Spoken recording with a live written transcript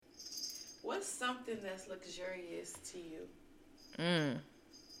what's something that's luxurious to you? Mm.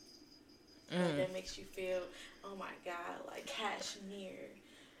 Like that makes you feel, oh my God, like cashmere,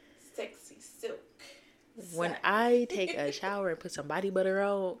 sexy silk. When Satin. I take a shower and put some body butter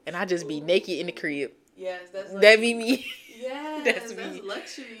on, and I just be naked in the crib. Yes, that's luxury. That be me. Yes, that's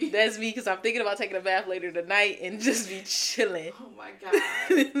luxury. That's me because I'm thinking about taking a bath later tonight and just be chilling. Oh my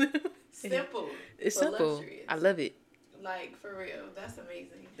God. Simple. It's but simple. Luxurious. I love it. Like, for real. That's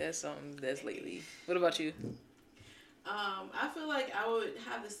amazing. That's something that's lately. What about you? I feel like I would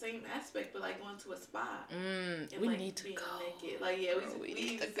have the same aspect, but like going to a spa. And we like need to go. Naked. Like, yeah, Bro, we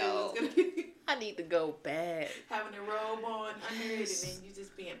need to go. I need to go bad. Having a robe on under it, and then you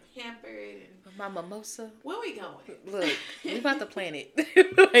just being pampered. And my mimosa. Where we going? Look, we about to plan it.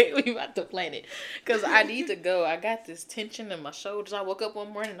 We about to plan it. Because I need to go. I got this tension in my shoulders. I woke up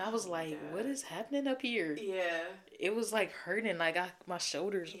one morning and I was like, what is happening up here? Yeah. It was like hurting. Like my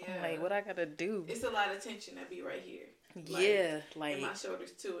shoulders. Yeah. I'm like, what I gotta do? It's a lot of tension that be right here. Like in my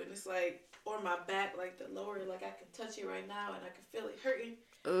shoulders too. And it's like, or my back, like the lower, like I can touch it right now and I can feel it hurting.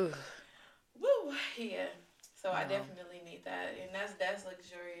 Ugh. Woo, yeah. So I definitely need that, and that's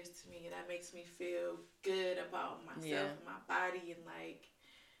luxurious to me, and that makes me feel good about myself and my body, and like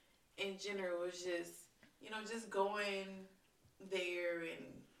in general, it's just just going there and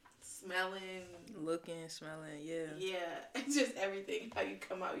smelling, looking, smelling, yeah, just everything. How you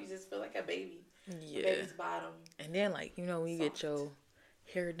come out, you just feel like a baby, a baby's bottom. And then like when you get your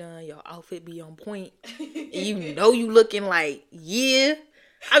hair done, your outfit be on point, and you looking like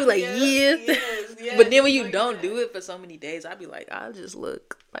I be like, yes, but then when you don't do it for so many days, I be like, I just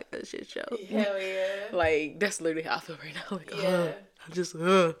look like a shit show. Hell yeah. Like, that's literally how I feel right now. Like, I just,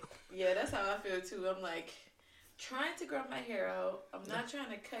 Yeah, that's how I feel too. I'm like, trying to grow my hair out. I'm not trying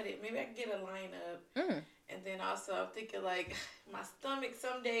to cut it. Maybe I can get a line up. And then also, I'm thinking like, my stomach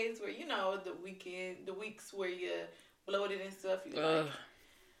some days where, the weeks where you bloated and stuff, you're like,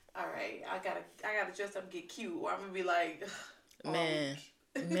 all right, I gotta dress up and get cute. Or I'm gonna be like,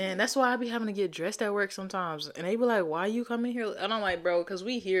 Man, that's why I be having to get dressed at work sometimes. And they be like, why you coming here? And I'm like, bro, because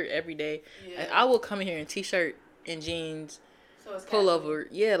we here every day. Yeah. And I will come in here in t-shirt and jeans, so pullover.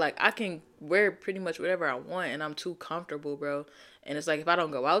 Yeah, like I can wear pretty much whatever I want and I'm too comfortable, bro. And it's like if I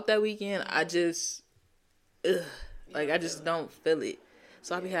don't go out that weekend, I just, I just don't feel it.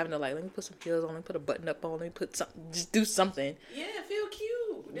 So I be having to like, let me put some heels on, let me put a button up on, let me put something, just do something. Yeah, feel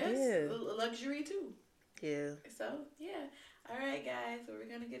cute. That's luxury too. Yeah. So, yeah. All right, guys. So we're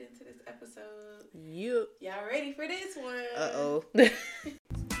going to get into this episode. Yep. Y'all ready for this one? Uh-oh.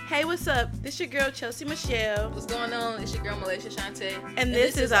 Hey, what's up? This your girl, Chelsea Michelle. What's going on? It's your girl, Malaysia Shante. And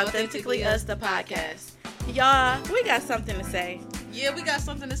this is Authentically Us, the podcast. Y'all, we got something to say. Yeah, we got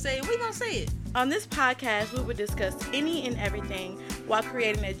something to say. We gonna say it. On this podcast, we will discuss any and everything while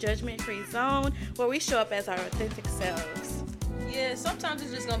creating a judgment-free zone where we show up as our authentic selves. Yeah, sometimes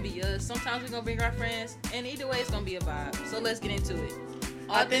it's just gonna be us. Sometimes we're gonna bring our friends. And either way, it's gonna be a vibe. So let's get into it.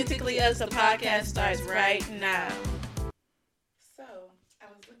 Authentically Us, the podcast starts right now. So,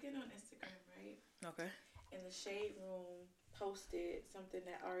 I was looking on Instagram, right? Okay. And the Shade Room posted something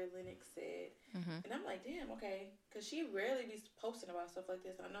that Ari Lennox said. Mm-hmm. And I'm like, damn, okay. Because she rarely be posting about stuff like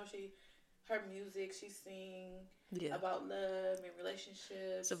this. I know her music, she sing about love and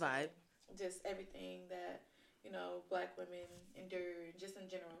relationships. It's a vibe. Just everything that Black women endure, just in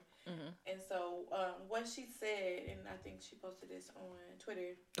general. Mm-hmm. And so, what she said, and I think she posted this on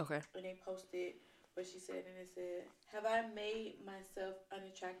Twitter. Okay. And they posted what she said, and it said, "Have I made myself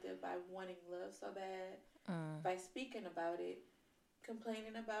unattractive by wanting love so bad? By speaking about it,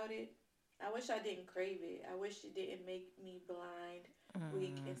 complaining about it? I wish I didn't crave it. I wish it didn't make me blind,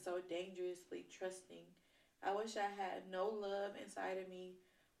 weak, and so dangerously trusting. I wish I had no love inside of me.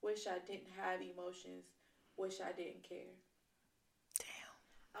 Wish I didn't have emotions. Wish I didn't care."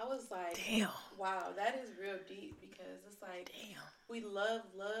 Damn. I was like, damn. Wow, that is real deep, because it's like, damn, we love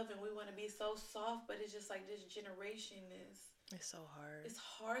and we want to be so soft, but it's just like this generation it's so hard. It's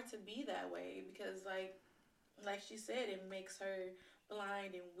hard to be that way, because like she said, it makes her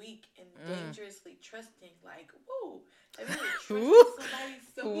blind and weak and dangerously trusting. Like, whoa, have you ever trusted somebody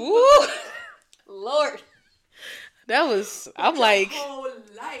so much? Lord. That was, I'm like, whole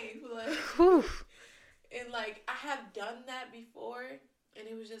life, like, whew. And like, I have done that before, and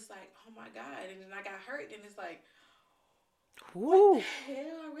it was just like, oh my God. And then I got hurt, and it's like, what the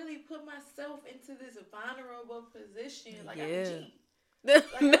hell? I really put myself into this vulnerable position. Like, I'm a G. Like,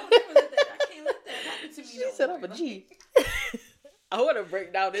 I don't ever let that, I can't let that happen to me. She said I'm a G. I want to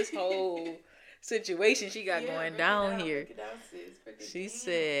break down this whole situation she got going down here. She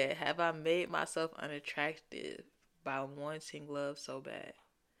said, "Have I made myself unattractive by wanting love so bad?"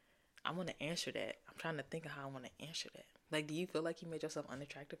 I want to answer that. I'm trying to think of how I want to answer that. Like, do you feel like you made yourself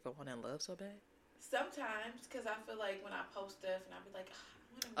unattractive for wanting love so bad? Sometimes, because I feel like when I post stuff and I be like,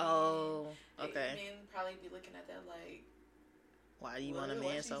 oh, okay. Men probably be looking at that like, why do you want a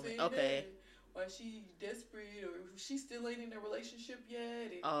man so bad? Okay. Why she desperate, or she still ain't in a relationship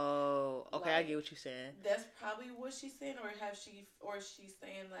yet? And oh, okay, like, I get what you're saying. That's probably what she's saying, or she's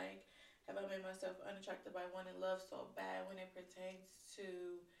saying like, have I made myself unattractive by wanting love so bad when it pertains to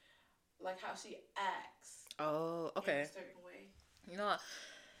like how she acts. Oh, okay. In a certain way. You know,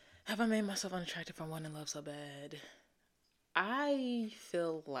 have I made myself unattractive from wanting love so bad? I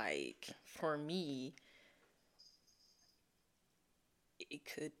feel like for me, it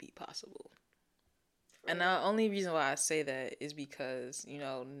could be possible. And the only reason why I say that is because, you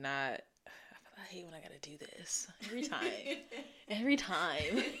know, I hate when I gotta do this every time. Every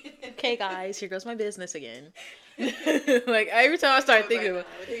time. Okay, guys, here goes my business again. Like, every time I start thinking about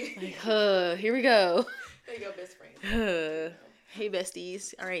like, here we go. There you go, best friend. Hey,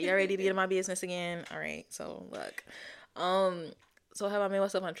 besties. All right, y'all ready to get in my business again? All right, so look. So have I made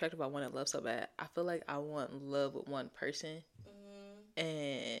myself unattractive by wanting love so bad? I feel like I want love with one person. Mm-hmm.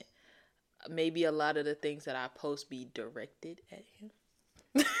 And maybe a lot of the things that I post be directed at him.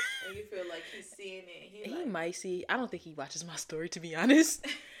 And you feel like he's seeing it. He might see. I don't think he watches my story, to be honest.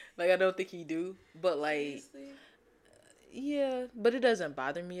 Like, I don't think he do. But, like, yeah. But it doesn't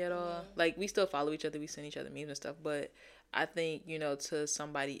bother me at all. Mm-hmm. Like, we still follow each other. We send each other memes and stuff. But I think, you know, to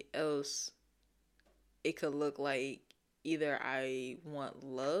somebody else, it could look like either I want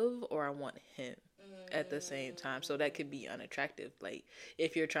love or I want him at the same time. So that could be unattractive. Like,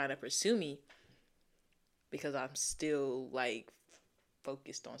 if you're trying to pursue me because I'm still, like,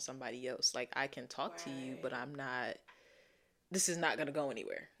 focused on somebody else. Like, I can talk to you, but I'm not, this is not going to go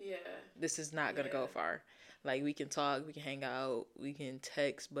anywhere. Yeah. This is not going to go far. Like, we can talk, we can hang out, we can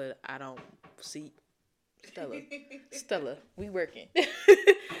text, but I don't see Stella, we working.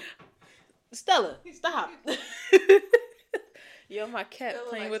 Stella, stop. Yo, my cat Stella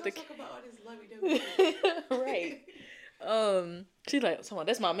playing with the cat. Right. She's like, come on,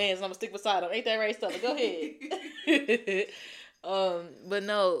 that's my man, so I'm gonna stick beside him. Ain't that right, Stella? Go ahead. But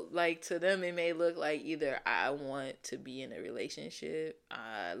no, like, to them it may look like either I want to be in a relationship,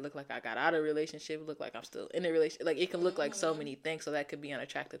 I look like I got out of a relationship, look like I'm still in a relationship. Like, it can look like so many things, so that could be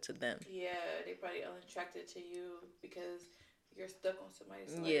unattractive to them. Yeah, they probably unattracted to you because you're stuck on somebody.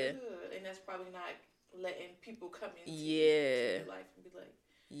 So like, and that's probably not letting people come into your life and be like,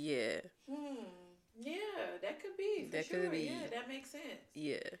 yeah, that could be. Could be. Yeah, that makes sense.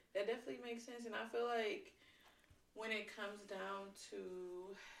 Yeah, that definitely makes sense. And I feel like when it comes down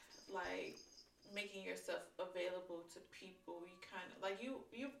to like making yourself available to people, you kind of like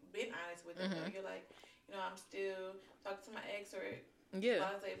you've been honest with them. You're like, you know, I'm still talking to my ex or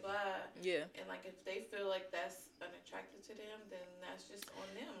blah blah blah. Yeah. And like, if they feel like that's unattractive to them, then that's just on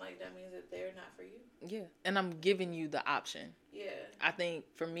them. Like, that means that they're not for you. Yeah. And I'm giving you the option. Yeah. I think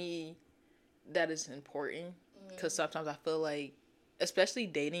for me, that is important because sometimes I feel like, especially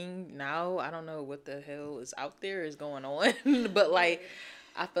dating now, I don't know what the hell is out there is going on, but like,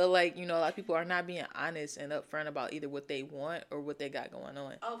 I feel like, you know, a lot of people are not being honest and upfront about either what they want or what they got going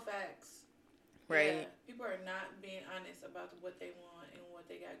on. Oh, facts. Right. Yeah, people are not being honest about what they want and what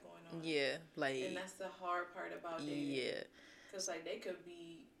they got going on. Yeah, like, and that's the hard part about dating. Yeah, because like, they could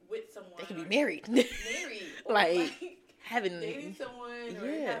be with someone. They could be married. Or like having dating someone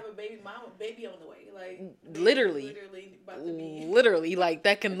or have a baby on the way. Like, literally about to be. Literally, like,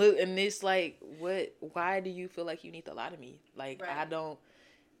 that can look, and it's like, what? Why do you feel like you need to lie to me? Like, I don't.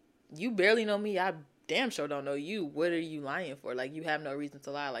 You barely know me. I damn sure don't know you. What are you lying for? Like, you have no reason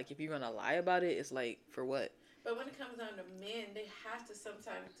to lie. Like, if you're gonna lie about it, it's like, for what? But when it comes down to men, they have to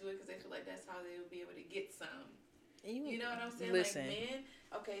sometimes do it because they feel like that's how they will be able to get some. You know what I'm saying? Listen. Like, men,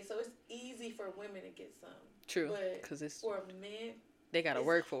 okay, so it's easy for women to get some. True. Because it's for men, they gotta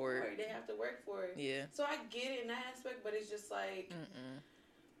work for it. They have to work for it. Yeah. So I get it in that aspect, but it's just like,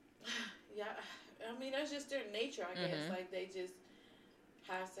 yeah. I mean, that's just their nature, I guess. Like, they just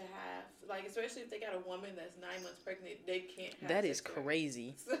have to have, like, especially if they got a woman that's 9 months pregnant, they can't have that is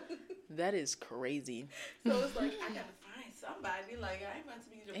crazy. That is crazy. So it's like, I gotta find somebody. Like, I ain't about to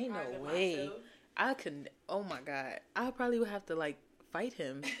be deprived of myself. I could, oh my God, I probably would have to, like, fight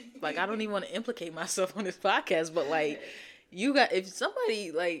him. Like, I don't even want to implicate myself on this podcast, but like, if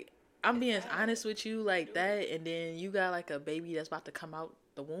somebody, like, I'm being honest with you like that, and then you got like a baby that's about to come out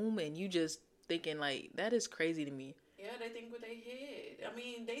the womb, and you just thinking, like, that is crazy to me. Yeah, they think with their head. I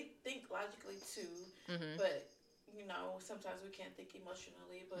mean, they think logically too, but you know, sometimes we can't think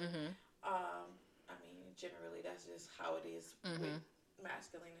emotionally. But I mean, generally, that's just how it is with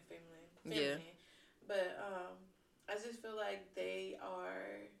masculine and feminine. But I just feel like they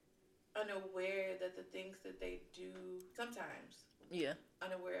are unaware that the things that they do sometimes. Yeah.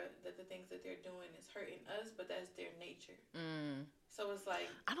 Unaware that the things that they're doing is hurting us, but that's their nature. So it's like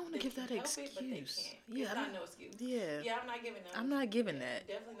I don't want to give that excuse. But they can't. Yeah, it's not no excuse. Yeah, I'm not giving no. I'm not giving that.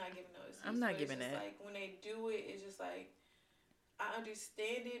 Definitely not giving no excuse. I'm not giving that. Like when they do it, it's just like I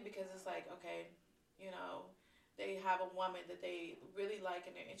understand it because it's like okay, you know, they have a woman that they really like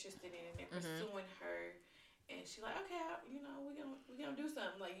and they're interested in and they're pursuing her. And she's like, okay, you know, we're gonna do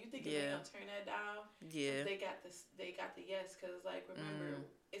something. Like, you thinking they're gonna turn that down? Yeah. They got the yes, because, like, remember,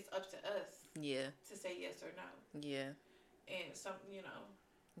 it's up to us. Yeah. To say yes or no. Yeah. And some, you know.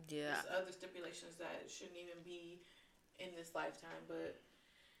 Yeah. There's other stipulations that shouldn't even be in this lifetime. But,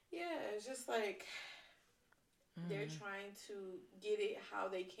 yeah, it's just like they're trying to get it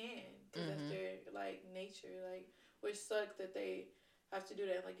how they can. Because that's their, like, nature. Like, which sucks that they have to do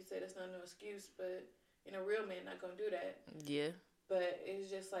that. Like you said, it's not no excuse, but... You know, real men not gonna do that. Yeah. But it's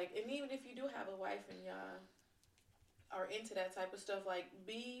just like, and even if you do have a wife and y'all are into that type of stuff, like,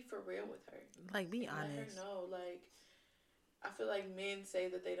 be for real with her. Like, be honest. Let her know. Like, I feel like men say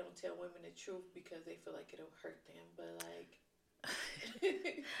that they don't tell women the truth because they feel like it'll hurt them. But,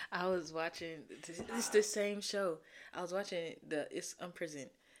 like... I was watching, it's the same show. I was watching it's Unprisoned.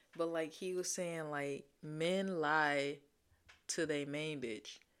 But, like, he was saying, like, men lie to their main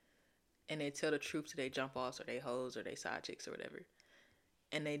bitch. And they tell the truth to their jump offs or they hoes or they side chicks or whatever.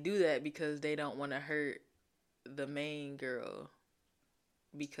 And they do that because they don't want to hurt the main girl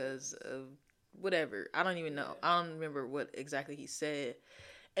because of whatever. I don't even know. I don't remember what exactly he said.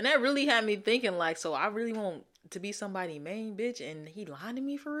 And that really had me thinking, like, so I really want to be somebody main bitch and he lying to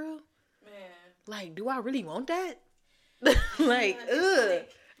me for real? Man. Like, do I really want that? Like, ugh.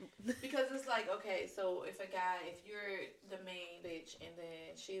 Because it's like, okay, so if you're the main bitch and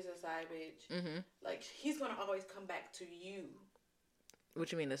then she's a side bitch, like, he's going to always come back to you.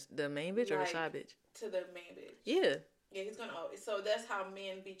 What you mean, the main bitch or the side bitch? To the main bitch. Yeah. Yeah, he's going to always. So that's how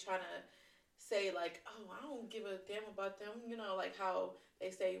men be trying to say, like, oh, I don't give a damn about them. You know, like how they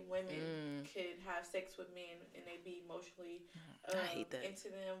say women can have sex with men and they be emotionally into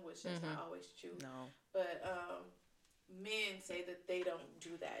them, which is not always true. No. But, men say that they don't do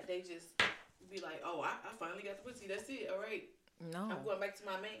that. They just be like, oh, I finally got the pussy. That's it. All right. No. I'm going back to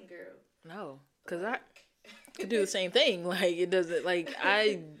my main girl. No. Because I could do the same thing. Like, it doesn't, like,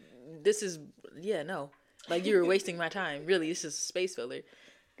 no. Like, you were wasting my time. Really, it's just a space filler.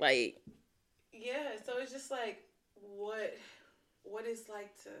 Like. Yeah, so it's just like, what is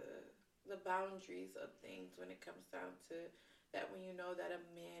like to the boundaries of things when it comes down to that when you know that a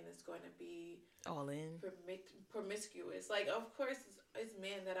man is going to be all in promiscuous. Like, of course, it's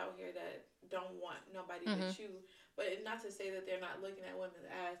men that out here that don't want nobody but you. But not to say that they're not looking at women's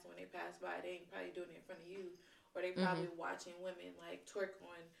ass when they pass by. They ain't probably doing it in front of you. Or they probably watching women, like, twerk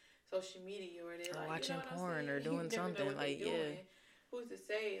on social media. Or they're like, watching porn or doing something. Like, yeah. Who's to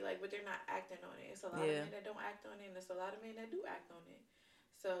say? Like, but they're not acting on it. It's a lot of men that don't act on it. And it's a lot of men that do act on it.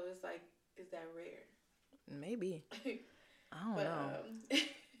 So it's like, is that rare? Maybe. I don't know.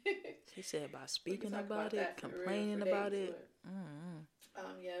 She said by speaking about it, complaining about it.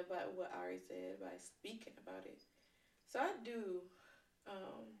 Yeah, about what Ari said, by speaking about it. So I do.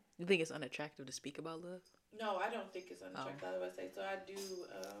 You think it's unattractive to speak about love? No, I don't think it's unattractive. I was about to say. So I do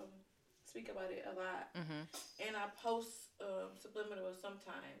speak about it a lot. And I post subliminal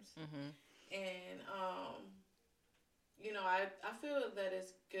sometimes. And you know, I feel that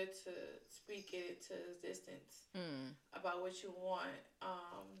it's good to speak it into existence about what you want.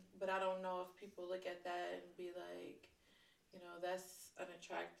 But I don't know if people look at that and be like, you know, that's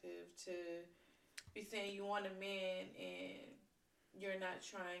unattractive to be saying you want a man and you're not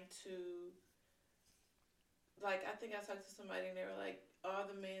trying to, like, I think I talked to somebody and they were like, all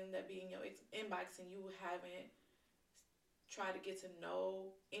the men that be in your inbox and you haven't tried to get to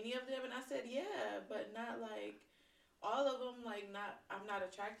know any of them. And I said, yeah, but not like, all of them, like, I'm not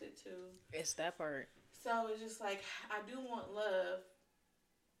attracted to. It's that part. So it's just like, I do want love,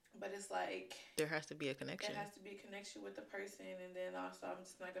 but it's like. There has to be a connection. There has to be a connection with the person, and then also I'm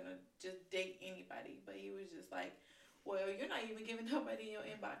just not going to just date anybody. But he was just like, well, you're not even giving nobody in your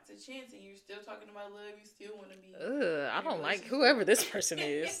inbox a chance, and you're still talking about love. You still want to be. I don't like whoever this person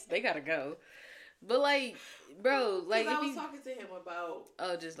is. They got to go. But, like, bro, like, I was talking to him about...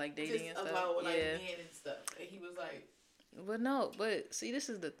 Oh, just, like, dating and stuff? About, like, men and stuff. And he was like... Well, no, but, see, this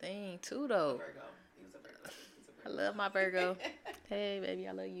is the thing, too, though. Virgo. He was a Virgo. I love my Virgo. Hey, baby,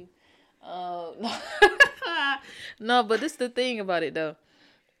 I love you. No, but this is the thing about it, though.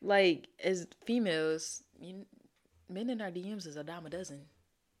 Like, as females, men in our DMs is a dime a dozen.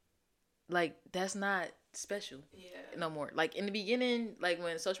 Like, that's not special. Yeah. No more. Like, in the beginning, like,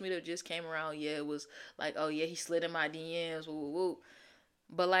 when social media just came around, yeah, it was like, oh, yeah, he slid in my DMs, woo, woo, woo.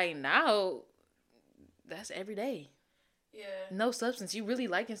 But, like, now, that's every day. Yeah. No substance. You really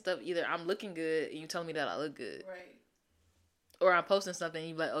liking stuff. Either I'm looking good and you telling me that I look good. Right. Or I'm posting something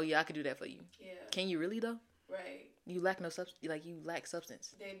and you like, oh, yeah, I could do that for you. Yeah. Can you really, though? Right. You lack no substance. Like, you lack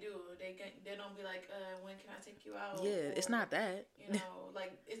substance. They do. They don't be like, when can I take you out? Yeah, or, it's not that. You know,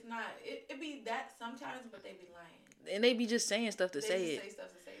 like, it's not. It be that sometimes, but they be lying. And they be just saying stuff to say it.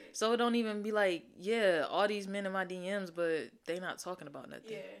 So it don't even be like, yeah, all these men in my DMs, but they not talking about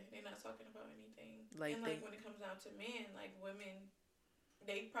nothing. Yeah, they not talking about anything. Like, and like when it comes down to men, like women,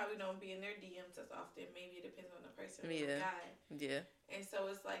 they probably don't be in their DMs as often. Maybe it depends on the person or the guy. Yeah. And so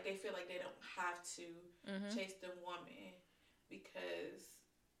it's like they feel like they don't have to chase the woman because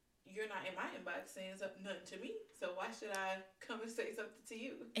you're not in my inbox saying nothing to me. So why should I come and say something to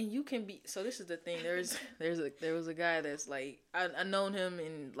you? And you can be. So this is the thing. There was a guy that's like I known him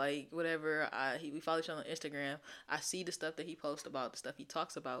and like whatever. We follow each other on Instagram. I see the stuff that he posts about, the stuff he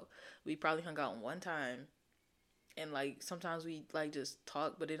talks about. We probably hung out one time, and like sometimes we like just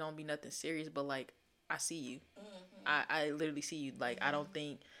talk, but it don't be nothing serious. But like I see you. I literally see you. Like I don't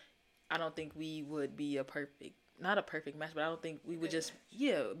think we would be not a perfect match, but I don't think we would just be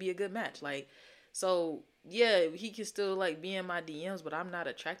a good match. Like, so yeah, he can still like be in my DMs, but I'm not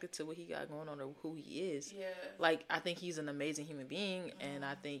attracted to what he got going on or who he is. Yeah. Like I think he's an amazing human being, and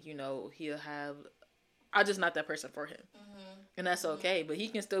I think he'll have. I'm just not that person for him, and that's okay. But he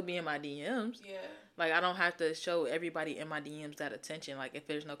can still be in my DMs. Yeah. Like I don't have to show everybody in my DMs that attention. Like if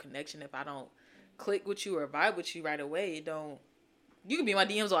there's no connection, if I don't click with you or vibe with you right away, you can be in my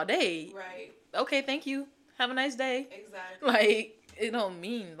DMs all day. Right. Okay, thank you. Have a nice day. Exactly. Like it don't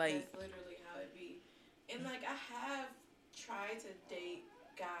mean like. That's literally how it be. And like I have tried to date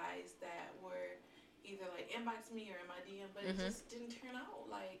guys that were either like inbox me or in my DM, but it just didn't turn out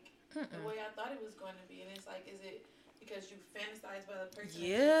like the way I thought it was going to be. And it's like, is it because you fantasize by the person that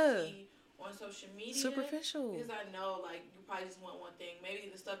you see on social media? Superficial. Because I know like you probably just want one thing. Maybe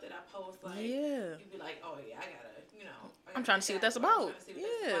the stuff that I post, like you'd be like, oh yeah, I gotta, I'm trying to see what that's about.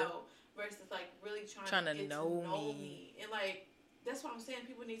 Versus like really trying to get to know me. And like that's what I'm saying.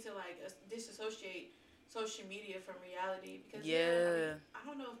 People need to like disassociate social media from reality because I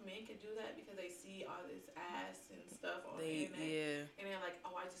don't know if men can do that because they see all this ass and stuff on the internet and they're like,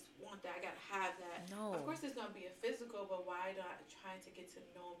 oh, I just want that, I gotta have that. No, of course it's gonna be a physical, but why not trying to get to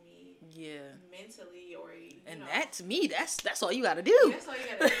know me mentally or and that to me that's all you gotta do. That's all you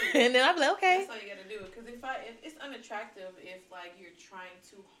gotta do. And then I'm like, okay, that's all you gotta do, because if it's unattractive if like you're trying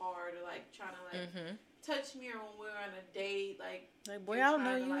too hard or like trying to like touch me or when we're on a date, like boy, I don't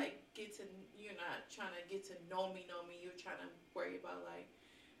know you. Like you're not trying to get to know me. You're trying to worry about like,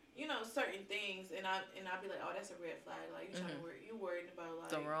 certain things, and I'll be like, oh, that's a red flag. Like you worried about like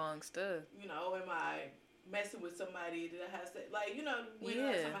the wrong stuff. Am I messing with somebody that I have sex? Like when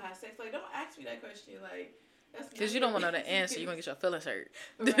somebody has sex, like don't ask me that question. Like that's because you don't want to know the answer. You're gonna get your feelings hurt.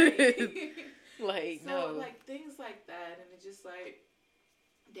 Right. Like so, like things like that, and it's just like.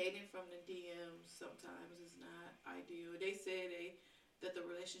 Dating from the DMs sometimes is not ideal. They say that the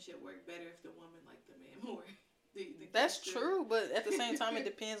relationship worked better if the woman liked the man more. That's true, but at the same time, it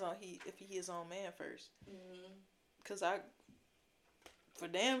depends on if he his own man first. Because for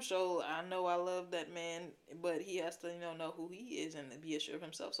damn sure, I know I love that man, but he has to know who he is and be assured of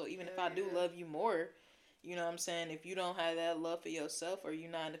himself. So even if I do love you more, you know what I'm saying, if you don't have that love for yourself or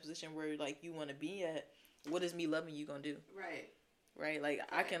you're not in a position where like you want to be at, what is me loving you gonna do? Right, like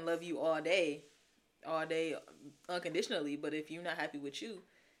I can love you all day unconditionally, but if you're not happy with you,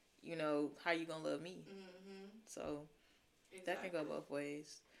 how you gonna love me? So that can go both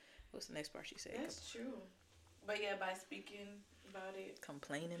ways. What's the next part she said? That's true. But yeah, by speaking about it,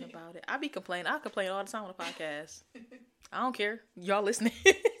 complaining about it. I complain all the time on the podcast. I don't care, y'all listening.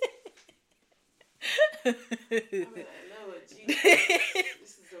 I mean, Lord Jesus,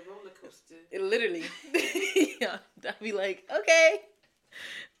 this is a roller coaster. It literally. I'd be like, okay.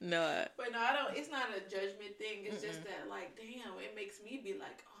 No. But no, I don't. It's not a judgment thing. It's just that, like, damn, it makes me be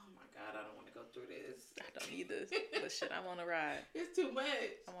like, oh my God, I don't want to go through this. I don't need this. But shit, I want to ride. It's too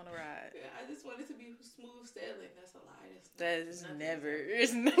much. I want to ride. Yeah, I just want it to be smooth sailing. That's a lie. That is never.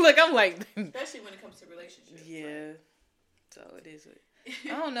 It's like I'm like. Especially when it comes to relationships. Yeah. Like. So it is. I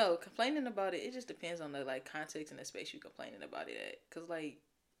don't know. Complaining about it. It just depends on the like context and the space you're complaining about it at. Cause like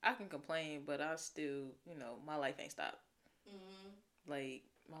I can complain, but I still, my life ain't stopped. Like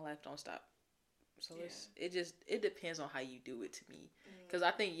my life don't stop So it depends on how you do it to me. Because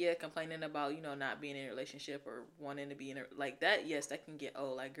I think, complaining about, not being in a relationship or wanting to be in a, like that, yes, that can get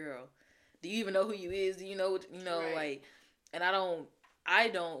old. Like, girl, do you even know who you is? Do you know what, right. Like, and I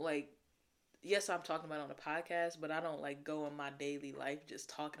don't like, yes, I'm talking about it on the podcast, but I don't like go in my daily life just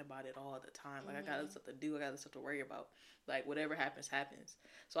talking about it all the time. Like, I got stuff to do. I got stuff to worry about. Like, whatever happens, happens.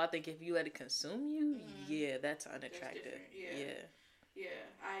 So I think if you let it consume you, that's unattractive. That's yeah,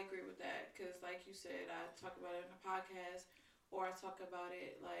 I agree with that. Because, like you said, I talk about it on the podcast, or I talk about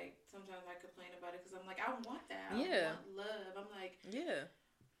it, like, sometimes I complain about it because I'm like, I want that. I want love. I'm like,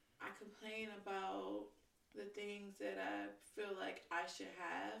 I complain about the things that I feel like I should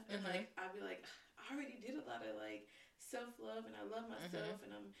have. And, like, I'd be like, I already did a lot of, like, self-love, and I love myself,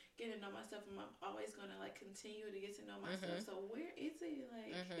 and I'm getting to know myself, and I'm always going to, like, continue to get to know myself. So where is it?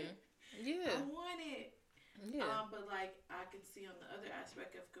 Like, I want it. Yeah. But, like, I can see on the other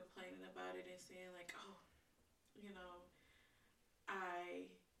aspect of complaining about it and saying, like, oh,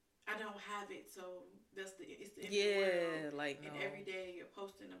 I don't have it, so it's the end of the world. Like, no. And every day you're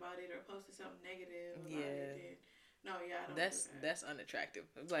posting about it or posting something negative about it, then no, I don't. That's unattractive.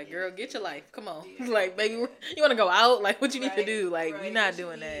 It's like, girl, get your life. Come on. Like, baby, you want to go out? Like, what you need to do? Like, you're not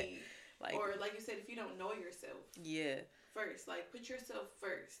doing that. Like, or like you said, if you don't know yourself. First, like, put yourself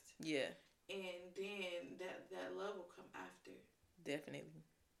first. And then that love will come after. Definitely.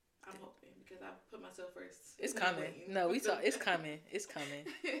 I'm hoping, because I put myself first. It's coming. No, it's coming. It's coming.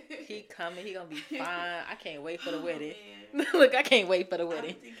 He coming. He gonna be fine. I can't wait for the wedding. Look, I can't wait for the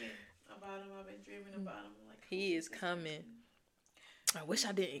wedding. I'm thinking about him. I've been dreaming about him. Like, he is coming. I wish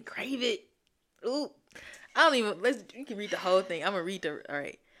I didn't crave it. Ooh, I don't even. You can read the whole thing. I'm gonna read the. All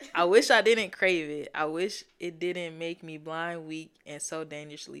right. I wish I didn't crave it. I wish it didn't make me blind, weak, and so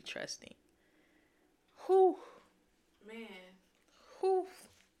dangerously trusting. Whew. Man. Whew.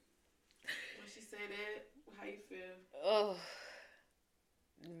 When she said that, how you feel? Oh.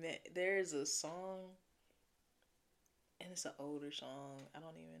 Man, there's a song, and it's an older song. I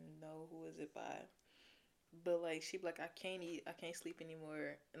don't even know who is it by. But, like, she be like, I can't eat, I can't sleep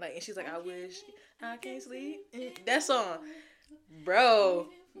anymore. Like, and she's like, I wish I can't sleep. That song. Bro.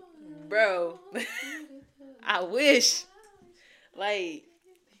 I wish. Like,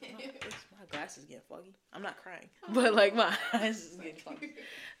 my glasses getting foggy. I'm not crying, but, like, my eyes is getting foggy.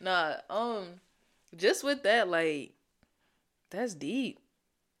 Nah, just with that, like, that's deep.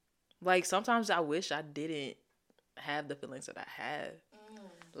 Like, sometimes I wish I didn't have the feelings that I have.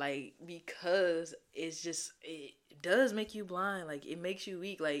 Like, because it does make you blind. Like, it makes you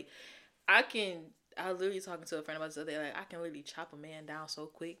weak. Like, I was literally talking to a friend about this other day. Like, I can literally chop a man down so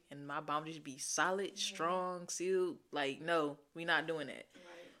quick and my boundaries be solid, strong, sealed. Like, no, we not doing that.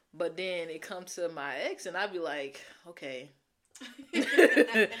 Right. But then it comes to my ex and I be like, okay.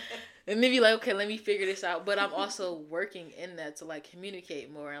 And then be like, okay, let me figure this out. But I'm also working in that to, like,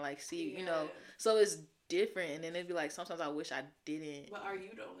 communicate more and, like, see, so it's different. And then it'd be like, sometimes I wish I didn't. But are you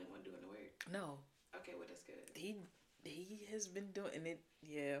the only one doing the work? No. Okay, well, that's good. He has been doing it.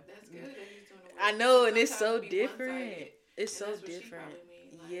 Yeah, that's good that he's doing the work. I know, and it's so different. It's so different.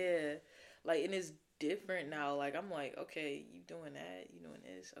 Yeah, like, and it's different now. Like, I'm like, okay, you doing that, you doing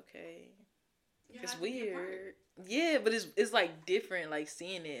this, okay. It's weird. Yeah, but it's like different, like,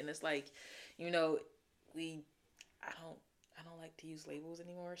 seeing it, and it's like, I don't like to use labels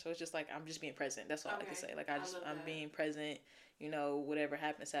anymore, so it's just like I'm just being present. That's all I can say. Like, I'm being present. Whatever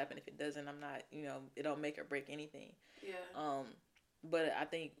happens, happen. If it doesn't, I'm not. It don't make or break anything. Yeah. But I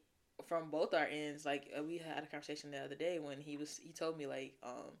think from both our ends, like, we had a conversation the other day when he told me, like,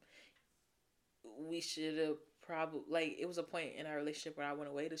 we should have probably, like, it was a point in our relationship where I went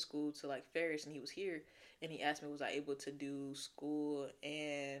away to school to, like, Ferris, and he was here, and he asked me, was I able to do school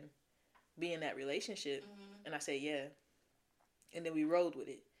and be in that relationship? And I said, yeah. And then we rolled with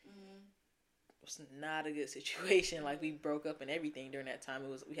it. It was not a good situation. Like, we broke up and everything during that time.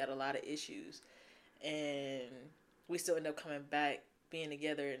 We had a lot of issues, and we still ended up coming back, being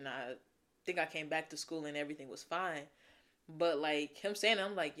together. And I think I came back to school and everything was fine. But, like, him saying it,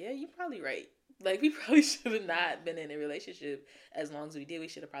 I'm like, yeah, you're probably right. Like, we probably should have not been in a relationship as long as we did. We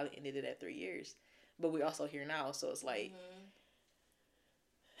should have probably ended it at 3 years. But we're also here now, so it's like,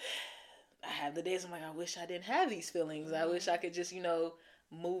 I have the days I'm like, I wish I didn't have these feelings. I wish I could just,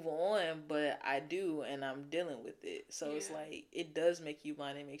 move on, but I do, and I'm dealing with it. So it's like, it does make you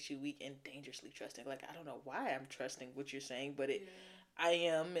blind. It makes you weak and dangerously trusting. Like, I don't know why I'm trusting what you're saying, but I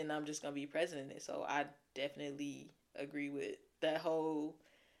am, and I'm just going to be present in it. So I definitely agree with that whole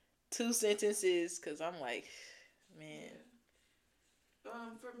 2 sentences, because I'm like, man.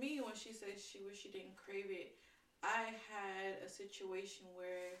 For me, when she said she wished she didn't crave it, I had a situation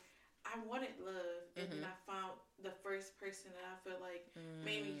where I wanted love, and then I found the first person that I feel like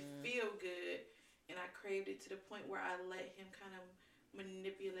made me feel good, and I craved it to the point where I let him kind of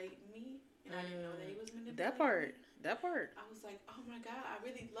manipulate me, and I didn't know that he was manipulating me. That part. I was like, oh my God, I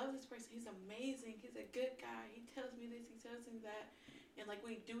really love this person. He's amazing. He's a good guy. He tells me this, he tells me that. And like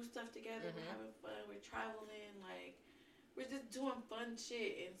we do stuff together, we're having fun, we're traveling, like we're just doing fun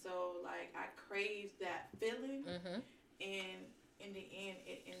shit. And so like I craved that feeling, and in the end,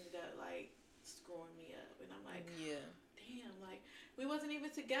 it ended up like screwing me up. And I'm like, damn, like we wasn't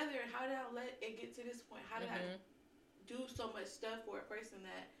even together. How did I let it get to this point? How did I do so much stuff for a person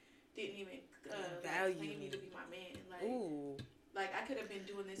that didn't even like, claim me to be my man? Like, like I could have been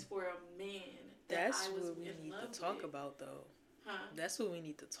doing this for a man that That's I was what we in need love to talk with. about, though. Huh? That's what we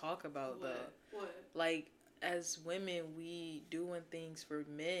need to talk about, though. What? Like, as women, we doing things for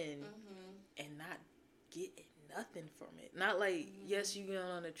men and not getting nothing from it. Not like, yes, you going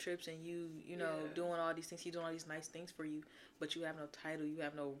on the trips and you know, doing all these things. He's doing all these nice things for you, but you have no title. You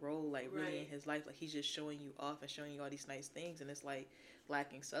have no role, like, really in his life. Like, he's just showing you off and showing you all these nice things, and it's, like,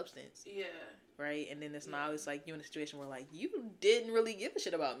 lacking substance. Yeah. Right? And then it's now it's like you in a situation where, like, you didn't really give a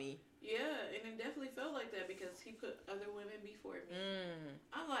shit about me. Yeah, and it definitely felt like that because he put other women before me.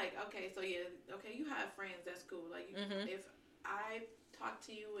 I'm like, okay, so yeah, okay, you have friends, that's cool. Like, if I talk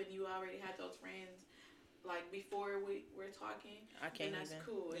to you and you already had those friends, like, before we were talking, and that's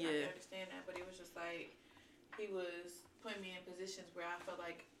cool, and I can understand that. But it was just like, he was putting me in positions where I felt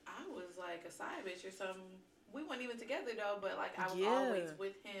like I was like a side bitch or something. We weren't even together though, but like I was always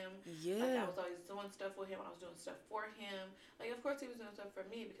with him. Like I was always doing stuff with him. I was doing stuff for him. Like of course he was doing stuff for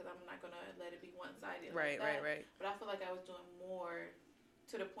me because I'm not gonna let it be one sided. Right. But I feel like I was doing more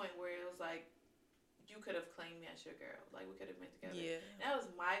to the point where it was like you could have claimed me as your girl. Like we could have been together. Yeah. That was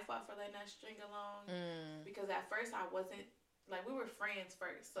my fault for letting that string along because at first I wasn't. Like we were friends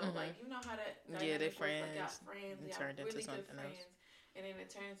first, so like you know how that they're friends. Like y'all friends, it y'all turned really into something good friends, else. and then it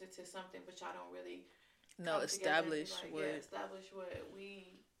turns into something, but y'all don't really. Establish what we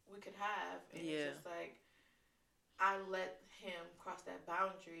could have, and it's just like I let him cross that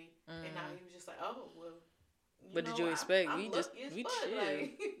boundary, and now he was just like, oh well. But did you expect? I'm we chill.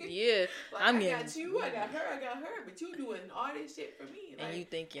 Like, yeah, like, I got you, I got her, but you doing all this shit for me, like, and you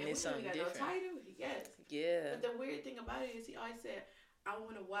thinking it's something different. No title, yes, yeah. But the weird thing about it is he always said, I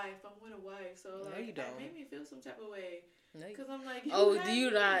want a wife. So like, you don't. It made me feel some type of way. Because I'm like, do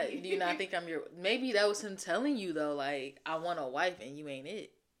you not think I'm your? Maybe that was him telling you though, like I want a wife and you ain't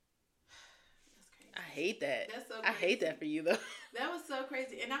it. That's crazy. I hate that. That's so crazy. I hate that for you though. That was so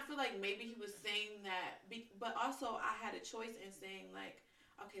crazy, and I feel like maybe he was saying that, but also I had a choice in saying like,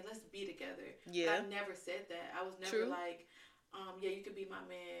 okay, let's be together. Yeah. I never said that. I was never like, yeah, you could be my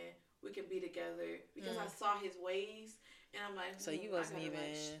man. We can be together because I saw his ways, and I'm like, so you wasn't even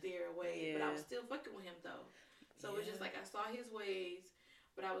like, steer away, but I was still fucking with him though. So it was just like I saw his ways,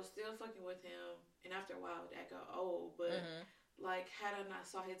 but I was still fucking with him. And after a while, that got old. But like, had I not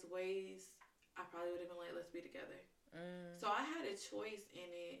saw his ways, I probably would have been like, let's be together. So I had a choice in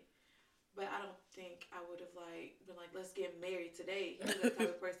it, but I don't think I would have like been like, let's get married today. He was the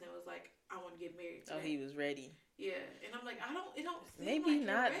type of person that was like, I want to get married today. Oh, he was ready. Yeah, and I'm like, it don't seem maybe like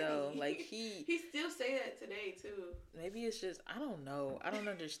not ready. Though. Like he still say that today too. Maybe it's just I don't know. I don't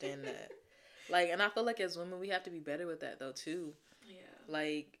understand that. Like, and I feel like as women, we have to be better with that, though, too. Yeah.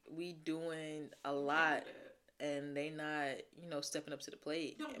 Like, we doing a lot, and they not, stepping up to the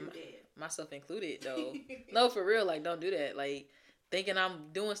plate. Don't do that. Myself included, though. No, for real, like, don't do that. Like, thinking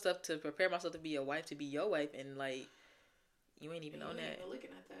I'm doing stuff to prepare myself to be your wife, and, like, you ain't even on that. Even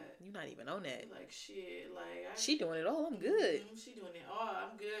looking at that. You not even on that. Like, shit, like... she doing it all, I'm good. She doing it all,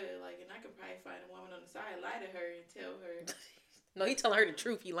 I'm good. Like, and I could probably find a woman on the side, lie to her, and tell her... No, he telling her the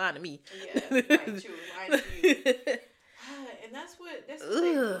truth. He lying to me. Yeah, that's right, true. Lying to you. And that's what they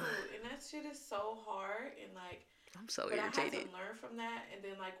do. And that shit is so hard. And like, I'm so irritated. I had to learn from that. And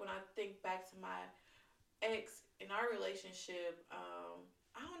then like when I think back to my ex in our relationship,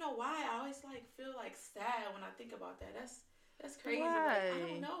 I don't know why I always like feel like sad when I think about that. That's crazy. Like,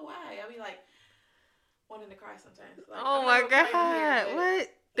 I don't know why. I be like wanting to cry sometimes. Like, oh my God! What?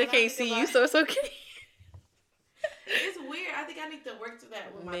 They can't see you, so it's okay. It's weird. I think I need to work through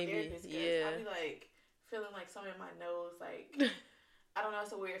that with my therapist. Yeah. I be like feeling like something in my nose. Like, I don't know.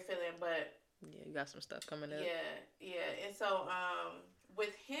 It's a weird feeling, but. Yeah, you got some stuff coming up. Yeah. And so,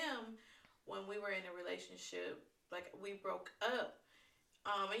 with him, when we were in a relationship, like, we broke up.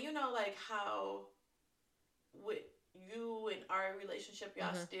 And you know, like, how with you and our relationship,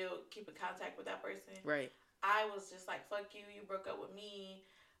 y'all still keep in contact with that person. Right. I was just like, fuck you. You broke up with me.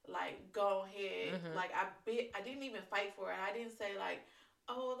 Like, go ahead. Like, I didn't even fight for it. I didn't say like,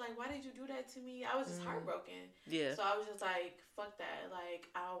 oh, like, why did you do that to me? I was just heartbroken. Yeah. So I was just like, fuck that. Like,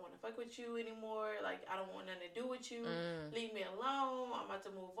 I don't want to fuck with you anymore. Like, I don't want nothing to do with you. Leave me alone. I'm about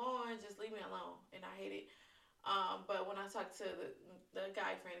to move on. Just leave me alone. And I hate it. But when I talked to the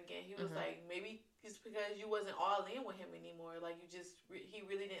guy friend again, he was like, maybe it's because you wasn't all in with him anymore. Like, you just, he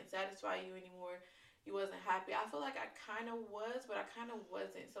really didn't satisfy you anymore. You wasn't happy. I feel like I kind of was, but I kind of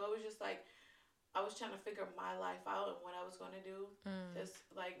wasn't. So it was just like, I was trying to figure my life out and what I was going to do. Because,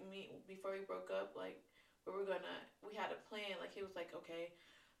 like, me, before we broke up, like, we had a plan. Like, he was like, okay,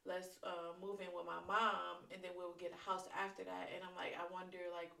 let's move in with my mom, and then we'll get a house after that. And I'm like, I wonder,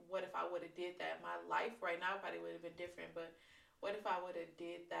 like, what if I would have did that? My life right now probably would have been different, but what if I would have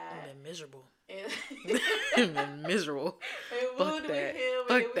did that? I've been miserable. And been miserable. Fuck that.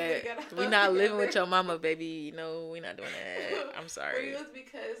 Fuck that. We not living with your mama, baby. No, we not doing that. I'm sorry. It was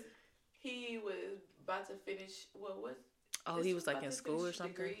because he was about to finish. He was like in school or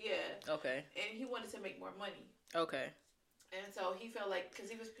something. Degree, yeah. Okay. And he wanted to make more money. Okay. And so he felt like, because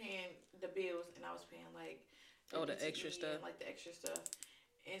he was paying the bills and I was paying like the extra stuff, like the extra stuff.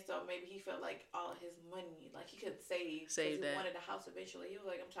 And so maybe he felt like all his money, like he could save that. He wanted a house eventually. He was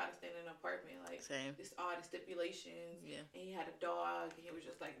like, I'm trying to stay in an apartment, like same. This all the stipulations. Yeah. And he had a dog, and he was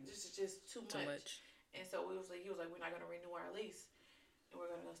just like, this is just too much. And so he was like, we're not gonna renew our lease, and we're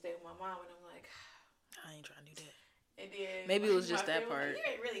gonna go stay with my mom. And I'm like, I ain't trying to do that. And then maybe it was just that part. Like, you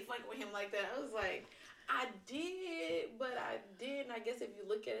ain't really fucking with him like that. I was like, I did, but I didn't. I guess if you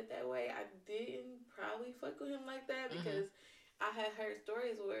look at it that way, I didn't probably fuck with him like that because I had heard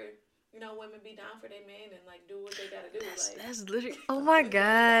stories where, you know, women be down for their man and like do what they gotta do. That's literally. Oh my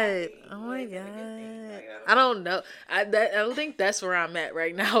god. Oh my god. I don't know. I don't think that's where I'm at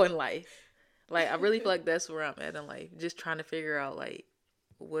right now in life. Like, I really feel like that's where I'm at in life. Just trying to figure out like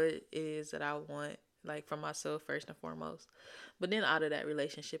what it is that I want, like, for myself first and foremost. But then out of that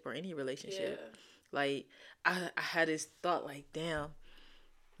relationship or any relationship. Yeah. Like, I had this thought, like, damn,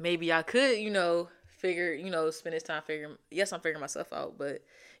 maybe I could, spend this time yes, I'm figuring myself out, but,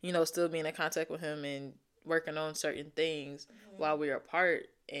 still being in contact with him and working on certain things while we're apart,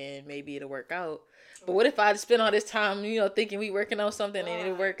 and maybe it'll work out. But what if I spend all this time, thinking we working on something and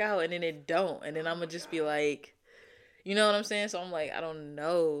it'll work out, and then it don't, and then I'm going to just be like, you know what I'm saying? So I'm like, I don't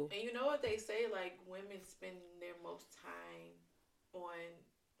know. And you know what they say, like, women spend their most time on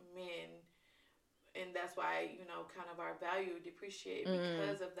men. And that's why, kind of our value depreciate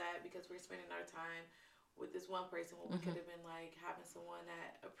because of that, because we're spending our time with this one person when we could have been, like, having someone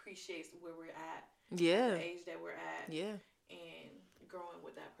that appreciates where we're at. Yeah. The age that we're at. Yeah. And growing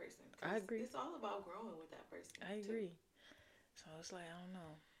with that person. I agree. It's all about growing with that person. I agree. So it's like, I don't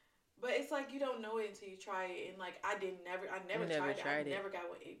know. But it's like you don't know it until you try it. And, like, I never tried it. I never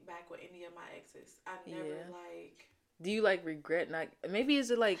got back with any of my exes. I never, Do you, like, regret not... Maybe is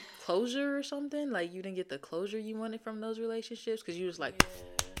it, like, closure or something? Like, you didn't get the closure you wanted from those relationships? Because you was like,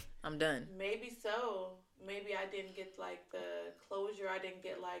 I'm done. Maybe so. Maybe I didn't get, like, the closure. I didn't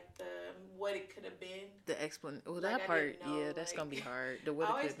get, like, what it could have been. The explanation. Well, that part, that's going to be hard. The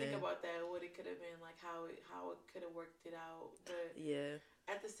what I it could have been. I always think about that, what it could have been, like, how it could have worked it out. But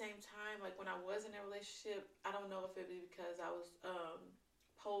at the same time, like, when I was in a relationship, I don't know if it was because I was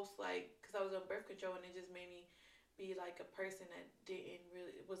because I was on birth control, and it just made me be like a person that didn't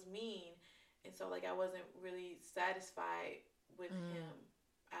really was mean, and so like I wasn't really satisfied with him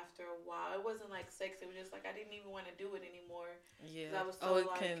after a while. It wasn't like sex; it was just like I didn't even want to do it anymore. Yeah. I was so,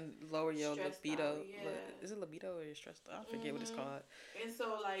 it can lower your libido. Yeah. Is it libido or your stress? I forget what it's called. And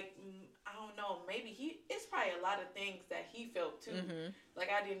so like I don't know. Maybe it's probably a lot of things that he felt too.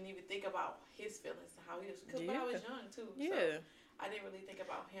 Like I didn't even think about his feelings and how he was. But I was young too. Yeah. So I didn't really think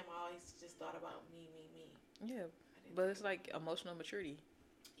about him. I always just thought about me. Yeah. But it's like emotional maturity.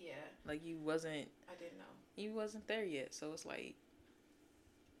 Yeah. Like you wasn't. I didn't know. You wasn't there yet, so it's like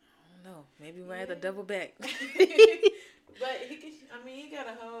I don't know. Maybe we might have to double back. But he got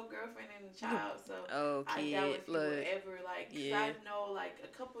a whole girlfriend and a child, so I doubt if he would ever like. I know like a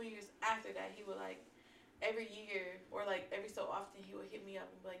couple years after that, he would like every year or like every so often he would hit me up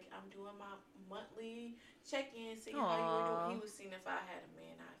and be like, I'm doing my monthly check-in, seeing how you were doing. He was seeing if I had a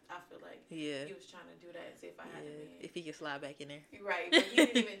man. I feel like he was trying to do that and see if I had a man. If he could slide back in there. Right, but he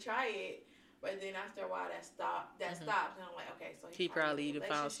didn't even try it. But then after a while, that stopped. And I'm like, okay, so he probably even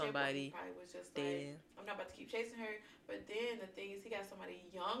found somebody. He probably was just like, I'm not about to keep chasing her. But then the thing is, he got somebody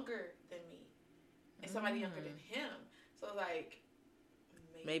younger than me, and somebody younger than him. So like,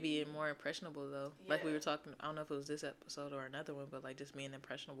 maybe more impressionable though. Yeah. Like we were talking. I don't know if it was this episode or another one, but like just being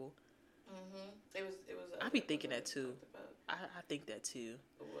impressionable. It was. I be thinking that too. I think that too.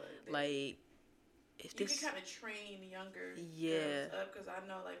 What? Like, you can kind of train younger girls up, because I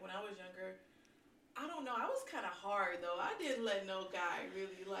know, like, when I was younger, I don't know, I was kind of hard, though. I didn't let no guy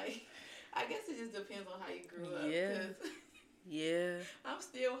really, like, I guess it just depends on how you grew up. Yeah. I'm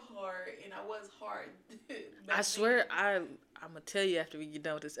still hard, and I was hard. I swear, I'm going to tell you after we get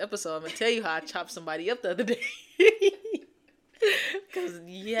done with this episode, I'm going to tell you how I chopped somebody up the other day. Because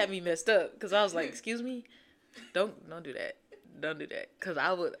you had me messed up. Because I was like, excuse me? Don't do that. Don't do that. Because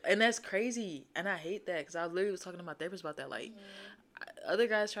I would, and that's crazy. And I hate that, because I literally was talking to my therapist about that. Like, other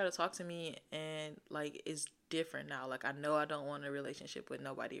guys try to talk to me, and, like, it's different now. Like, I know I don't want a relationship with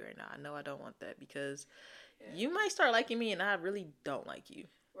nobody right now. I know I don't want that, because you might start liking me, and I really don't like you.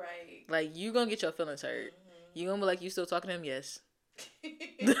 Right. Like, you gonna get your feelings hurt. You gonna be like, you still talking to him? Yes.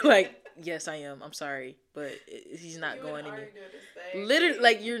 Like, yes, I am. I'm sorry, but he's not going anywhere. Literally,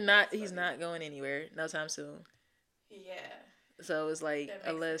 like, he's not going anywhere no time soon. Yeah. So it's like,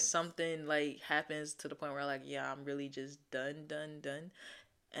 unless something, like, happens to the point where, like, yeah, I'm really just done,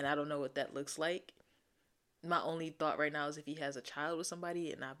 and I don't know what that looks like. My only thought right now is if he has a child with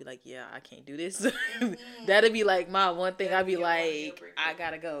somebody, and I'll be like, yeah, I can't do this. That'd be, like, my one thing. I'd be like, I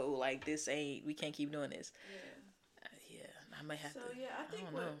gotta go. Like, we can't keep doing this. Yeah, I might have to. So, yeah, I think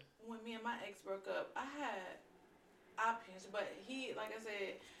when me and my ex broke up, I had options, but he, like I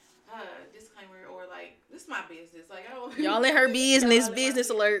said, disclaimer, or, like, this is my business. Like, I don't. Y'all in her business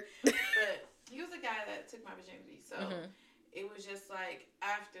alert. But he was the guy that took my virginity, so. It was just like,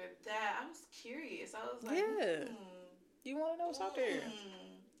 after that, I was curious. I was like, you want to know what's out there?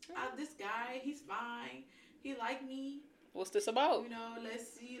 This guy, he's fine. He liked me. What's this about? You know,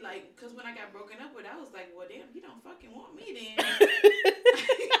 let's see. Like, because when I got broken up with, I was like, well, damn, he don't fucking want me then.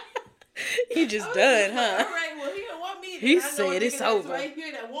 He just done, huh? All right, well, he don't want me then. He said it's over. Right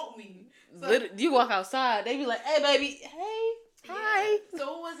here that want me. So, you walk outside, they be like, hey, baby, hey. Hi.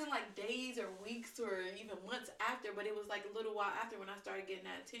 So it wasn't like days or weeks or even months after, but it was like a little while after when I started getting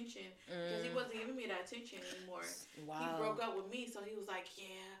that attention, because he wasn't giving me that attention anymore. Wow. He broke up with me, so he was like,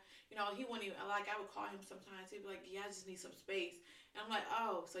 yeah, you know, he wouldn't even, like, I would call him sometimes. He'd be like, yeah, I just need some space. And I'm like,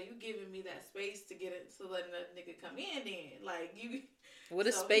 oh, so you giving me that space to get it, to letting that nigga come in then. Like, you. What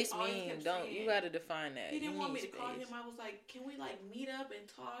does space mean? You gotta define that. He didn't want me to call him. I was like, can we, like, meet up and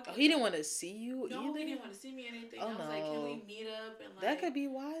talk? Oh, he didn't want to see you either? No, he didn't want to see me or anything. I was like, can we meet up and, like, that could be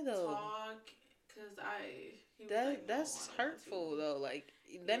why, though. Talk? Because that's hurtful, though. Like,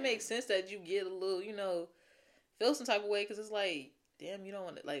 that makes sense that you get a little, you know, feel some type of way, because it's like, damn, you don't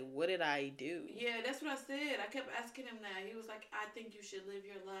want to, like, what did I do? Yeah, that's what I said. I kept asking him that. He was like, I think you should live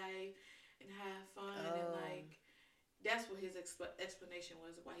your life and have fun and, like, that's what his explanation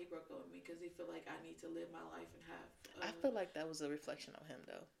was why he broke up with me, because he felt like I need to live my life and have. I feel like that was a reflection on him,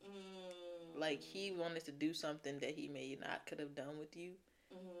 though. Like, he wanted to do something that he may not could have done with you.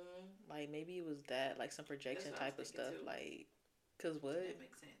 Like, maybe it was that, like, some projection type of stuff. Too. Like, because what? That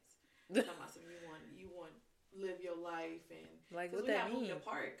makes sense. Talking about some you want live your life, and like, what that mean? We got moved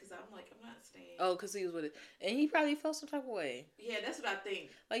apart, because I'm like, I'm not staying. Oh, because he was with it, and he probably felt some type of way. Yeah, that's what I think.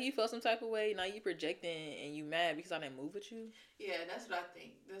 Like, you felt some type of way. Now you projecting, and you mad because I didn't move with you. Yeah, that's what I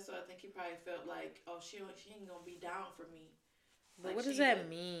think. He probably felt like, oh, she ain't gonna be down for me. But like, what does that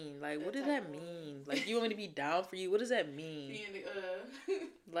mean? Like, what does that mean? Like, you want me to be down for you? What does that mean?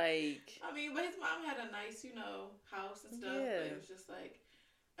 Like, I mean, but his mom had a nice, you know, house and stuff. Yeah. But it was just like,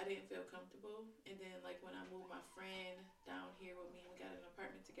 I didn't feel comfortable. And then, like, when I moved my friend down here with me and we got an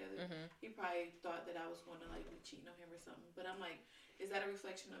apartment together, he probably thought that I was going to, like, be cheating on him or something. But I'm like, is that a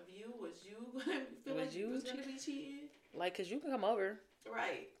reflection of you? Was you going to feel like you was going to be cheating? Like, because you can come over.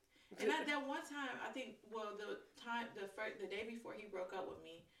 Right. And that one time, I think, well, the day before he broke up with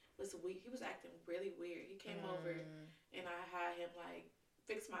me was a week. He was acting really weird. He came over, and I had him, like,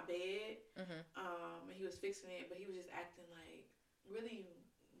 fix my bed. And he was fixing it, but he was just acting, like, really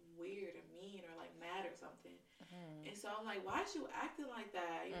weird or mean or, like, mad or something. And so I'm like, why is you acting like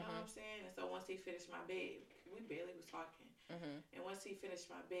that? You know what I'm saying? And so once he finished my bed, we barely was talking. And once he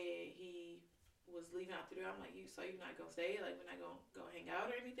finished my bed, he was leaving out the door. I'm like, you're not gonna stay? Like, we're not gonna go hang out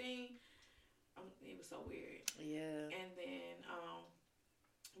or anything? It was so weird. Yeah. And then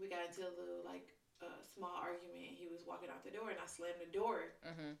we got into a little, like, small argument. He was walking out the door, and I slammed the door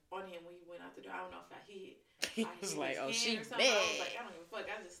on him when he went out the door. I don't know if I hit. He was like, oh, she bad. I was like, I don't give a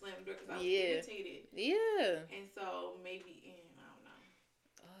fuck. I just slammed the door because I was irritated. Yeah. And so maybe,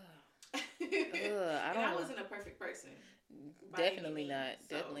 I don't know. I wasn't a perfect person. Definitely not.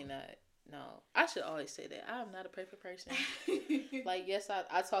 So. Definitely not. No, I should always say that. I'm not a perfect person. Like, yes,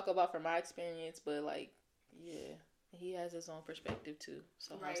 I talk about from my experience, but, like, yeah, he has his own perspective, too.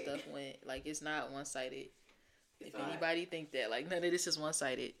 So how stuff went, like, it's not one-sided. If anybody think that, like, none of this is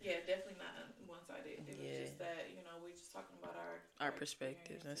one-sided. Yeah, definitely not one-sided. our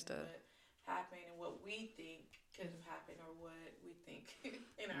perspectives and stuff. What happened and what we think could have happened or what we think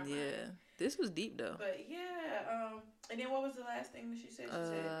in our mind. Yeah, this was deep though. But yeah, and then what was the last thing that she said? She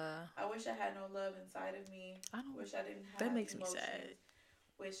said, "I wish I had no love inside of me. Wish I didn't have that makes emotions. Me sad.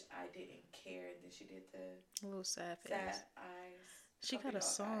 Wish I didn't care." And then she did the a little sad eyes. She got a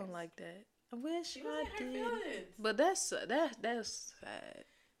song eyes. Like that. I wish she was I in her did. Feelings. But that's sad. That is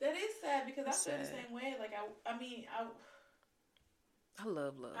sad because I feel the same way. Like I mean, I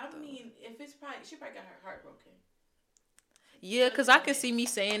love. I mean, if it's she probably got her heart broken. Yeah, because I can see me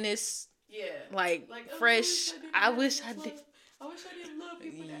saying this. Yeah. Like fresh. I wish I did. I wish I didn't love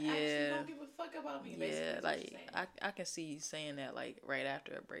people that actually don't give a fuck about me. Yeah, like I can see you saying that like right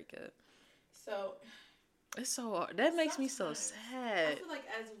after a breakup. So it's so hard. That makes me so sad. I feel like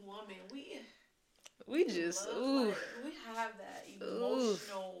as a woman, we just like, we have that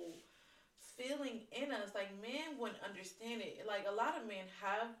emotional feeling in us. Like men wouldn't understand it. Like a lot of men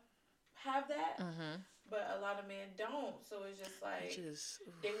have that, but a lot of men don't. So it's just like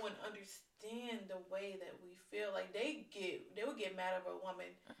they wouldn't understand the way that we feel. Like they would get mad over a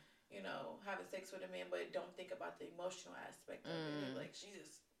woman, you know, having sex with a man, but don't think about the emotional aspect of it. Like she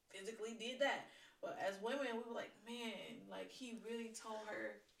just physically did that. But as women, we were like, man, like he really told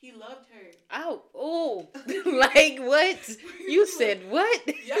her he loved her. Oh, like what? You said what?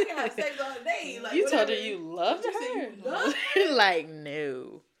 Y'all can have sex all day. Like you told her you loved her? You loved her? Like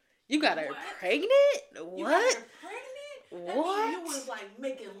no. You got her pregnant? What? You got her pregnant? That what? mean you was like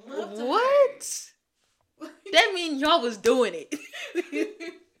making love to what? Her. That mean y'all was doing it.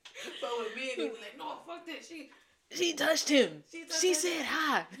 But with me, they was like, no, fuck that. She touched him. She said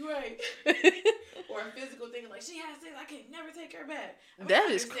hi. Right. Or a physical thing like she has sex. I can never take her back. I mean, that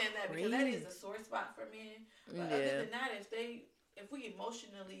I is understand that because that is a sore spot for men. But other than that, if we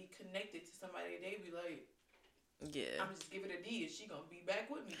emotionally connected to somebody, they be like, I'm just give it a D and she gonna be back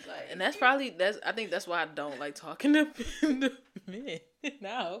with me. Like, and I think that's why I don't like talking to men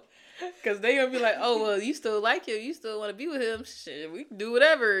now, because they gonna be like, oh well, you still like him, you still want to be with him, shit, we can do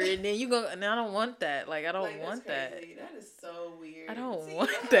whatever, and then you go, and I don't want that. Like I don't want that. That is so weird. I don't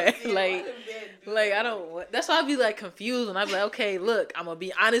want that. Like I don't want. That's why I be like confused when I be like, okay, look, I'm gonna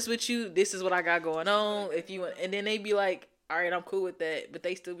be honest with you. This is what I got going on. If you want, and then they be like, all right, I'm cool with that, but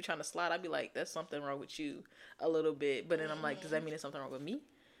they still be trying to slide. I'd be like, that's something wrong with you a little bit. But then I'm like, does that mean there's something wrong with me?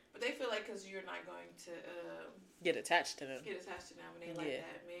 But they feel like because you're not going to get attached to them. And they like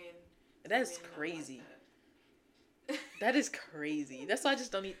that, man. That's crazy. Like that is crazy. That's why I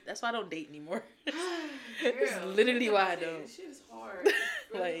just don't eat. That's why I don't date anymore. It's literally why I don't. Shit is hard. It's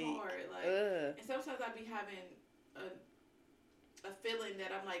really hard. Like, and sometimes I be having a feeling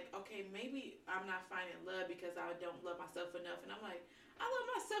that I'm like, okay, maybe I'm not finding love because I don't love myself enough, and I'm like, I love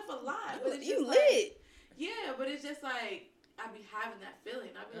myself a lot. But it's you just lit. Like, yeah, but it's just like I be having that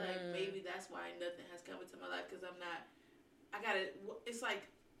feeling. I be like, maybe that's why nothing has come into my life because I'm not. It's like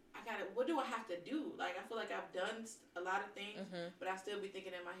I gotta. What do I have to do? Like I feel like I've done a lot of things, but I still be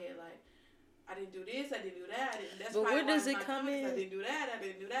thinking in my head like, I didn't do this, I didn't do that. That's but where does it come in? I didn't do that. I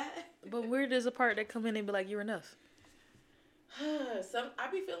didn't do that. But where does the part that come in and be like, you're enough? I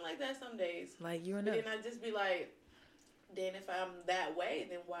be feeling like that some days. Like you're enough. But then I just be like, then if I'm that way,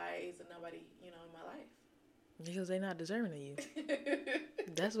 then why isn't nobody, in my life? Because they're not deserving of you.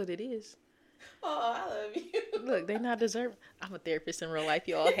 That's what it is. Oh, I love you. Look, they're not deserving. I'm a therapist in real life,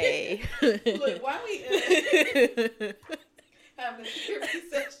 y'all. Hey. Look, why we having a therapy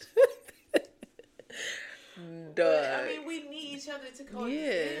session? But, I mean, we need each other to coexist.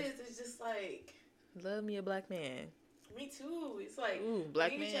 Yeah. It's just like... Love me a black man. Me too. It's like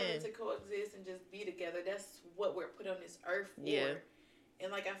black we need each other to coexist and just be together. That's what we're put on this earth for. Yeah. And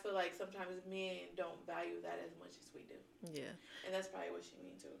like I feel like sometimes men don't value that as much as we do. Yeah. And that's probably what she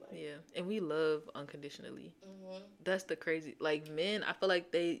means too. Like, yeah. And we love unconditionally. That's the crazy. Like men, I feel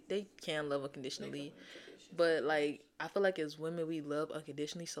like they can love unconditionally. But like I feel like as women we love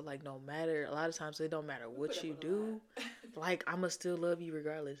unconditionally. So like no matter, a lot of times it don't matter what you do. Like I'ma still love you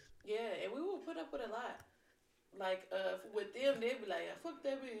regardless. Yeah, and we will put up with a lot. Like, with them, they'd be like, fuck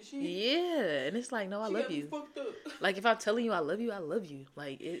that bitch. Yeah, and it's like, no, I love you. Fucked up. Like, if I'm telling you I love you, I love you.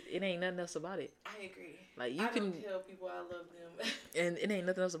 Like, it ain't nothing else about it. I agree. Like, I don't tell people I love them. And it ain't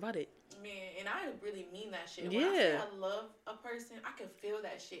nothing else about it. Man, and I really mean that shit. When I say I love a person, I can feel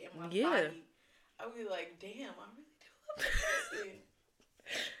that shit in my body. I'll be like, damn, I really do love that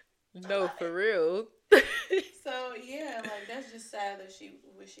person. No, for real. So yeah, like that's just sad that she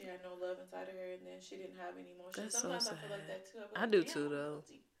wish she had no love inside of her, and then she didn't have any emotions. That's Sometimes so sad. I feel like that too. I do too, though.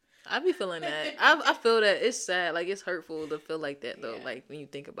 I be feeling that. I feel that it's sad. Like it's hurtful to feel like that though. Like when you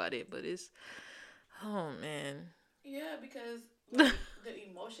think about it, but it's, oh man. Yeah, because like, the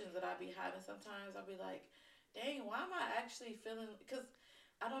emotions that I be having. Sometimes I'll be like, dang, why am I actually feeling? Because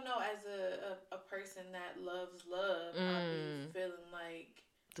I don't know, as a person that loves love, I be feeling like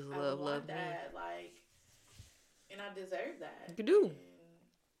I want that, like, and I deserve that. You do. And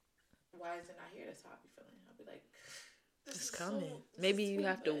why is it not here? That's how I be feeling. I'll be like, it's coming. Maybe you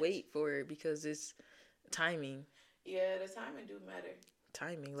have to wait for it because it's timing. Yeah, the timing do matter.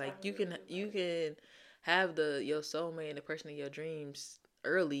 Timing, like you can have your soulmate and the person of your dreams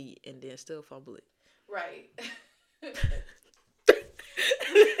early and then still fumble it. Right.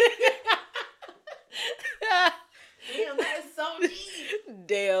 Damn, that is so deep.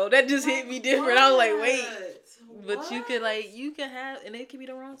 Damn, that just hit me different. I was like, wait. But what? you can have, and it could be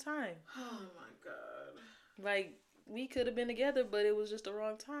the wrong time. Oh my God. Like, we could have been together, but it was just the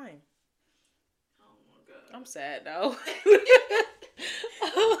wrong time. Oh my God. I'm sad now.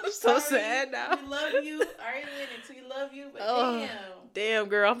 I'm so sad now. We love you. I already went into we love you, but damn,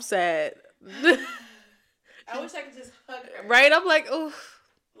 girl, I'm sad. I wish I could just hug her. Right? I'm like, oh.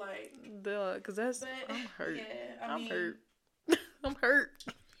 Like, duh, because I'm hurt. Yeah, I'm hurt. I'm hurt.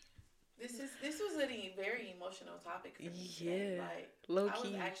 This was a very emotional topic for me. Yeah. Like, low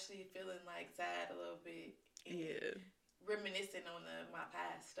key. I was actually feeling like sad a little bit. Yeah. Reminiscing on my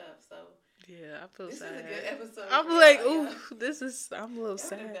past stuff. So yeah, I feel this sad. This is a good episode. I'm like, ooh, I'm a little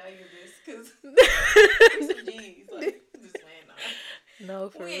sad. I value this because we're some G's. Like, just man, no,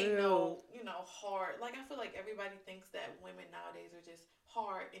 for we ain't real. no, hard. Like, I feel like everybody thinks that women nowadays are just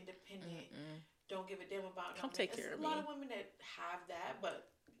hard, independent, don't give a damn about. Come take care of me. A lot of women that have that, but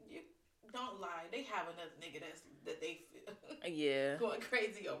you don't lie. They have another nigga that they feel going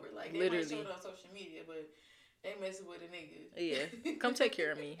crazy over. Like, they might show it on social media, but they messing with a nigga. Yeah. Come take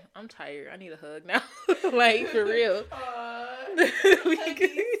care of me. I'm tired. I need a hug now. Like, for real.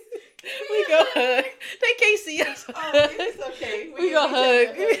 We go hug. They can't see us. Oh, it's okay. We go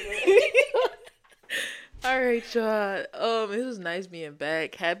hug. All right, y'all. It was nice being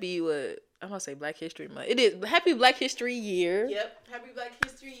back. Happy I'm gonna say Black History Month. It is Happy Black History Year. Yep, Happy Black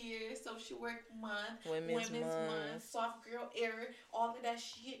History Year, Social Work Month, Women's Month, Soft Girl Era, all of that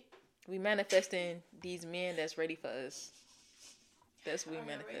shit. We manifesting these men that's ready for us. That's what we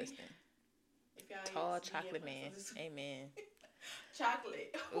manifesting. Tall chocolate man. Amen.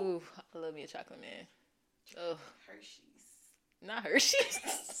 Chocolate. Ooh, I love me a chocolate man. Oh, Hershey's. Not Hershey's.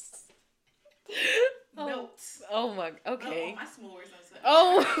 Notes. Oh my. Okay. Oh, my s'mores.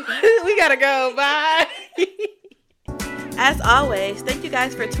 Oh, we gotta go. Bye. As always, thank you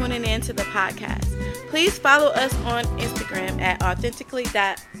guys for tuning in to the podcast. Please follow us on Instagram at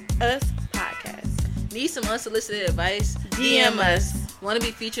authentically.uspodcast. Need some unsolicited advice? DM us. Want to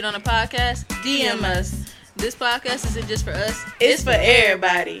be featured on a podcast? DM us. This podcast isn't just for us. It's for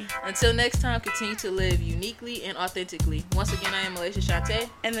everybody. Until next time, continue to live uniquely and authentically. Once again, I am Malaysia Shante.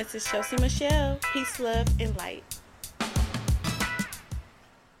 And this is Chelsea Michelle. Peace, love, and light.